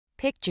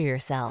Picture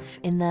yourself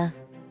in the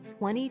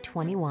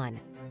 2021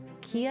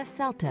 Kia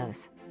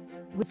Seltos.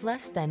 With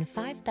less than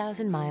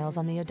 5,000 miles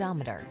on the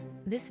odometer,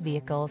 this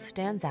vehicle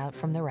stands out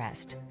from the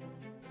rest.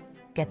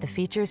 Get the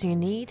features you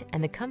need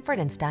and the comfort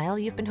and style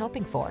you've been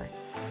hoping for.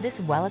 This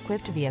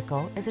well-equipped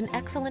vehicle is an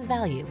excellent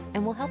value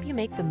and will help you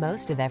make the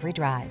most of every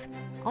drive.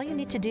 All you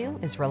need to do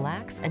is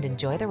relax and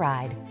enjoy the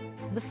ride.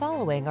 The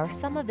following are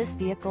some of this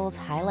vehicle's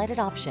highlighted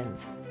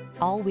options: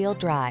 all-wheel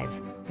drive,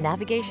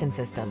 navigation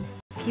system,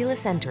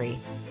 keyless entry,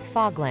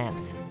 fog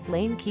lamps,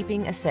 lane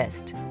keeping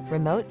assist,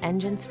 remote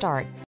engine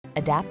start,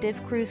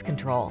 adaptive cruise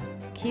control,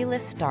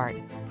 keyless start,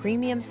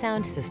 premium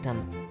sound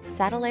system,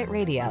 satellite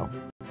radio.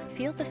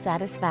 Feel the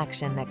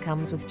satisfaction that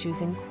comes with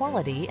choosing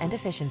quality and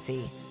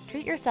efficiency.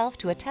 Treat yourself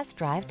to a test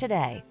drive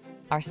today.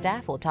 Our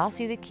staff will toss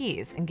you the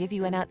keys and give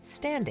you an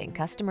outstanding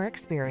customer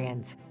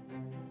experience.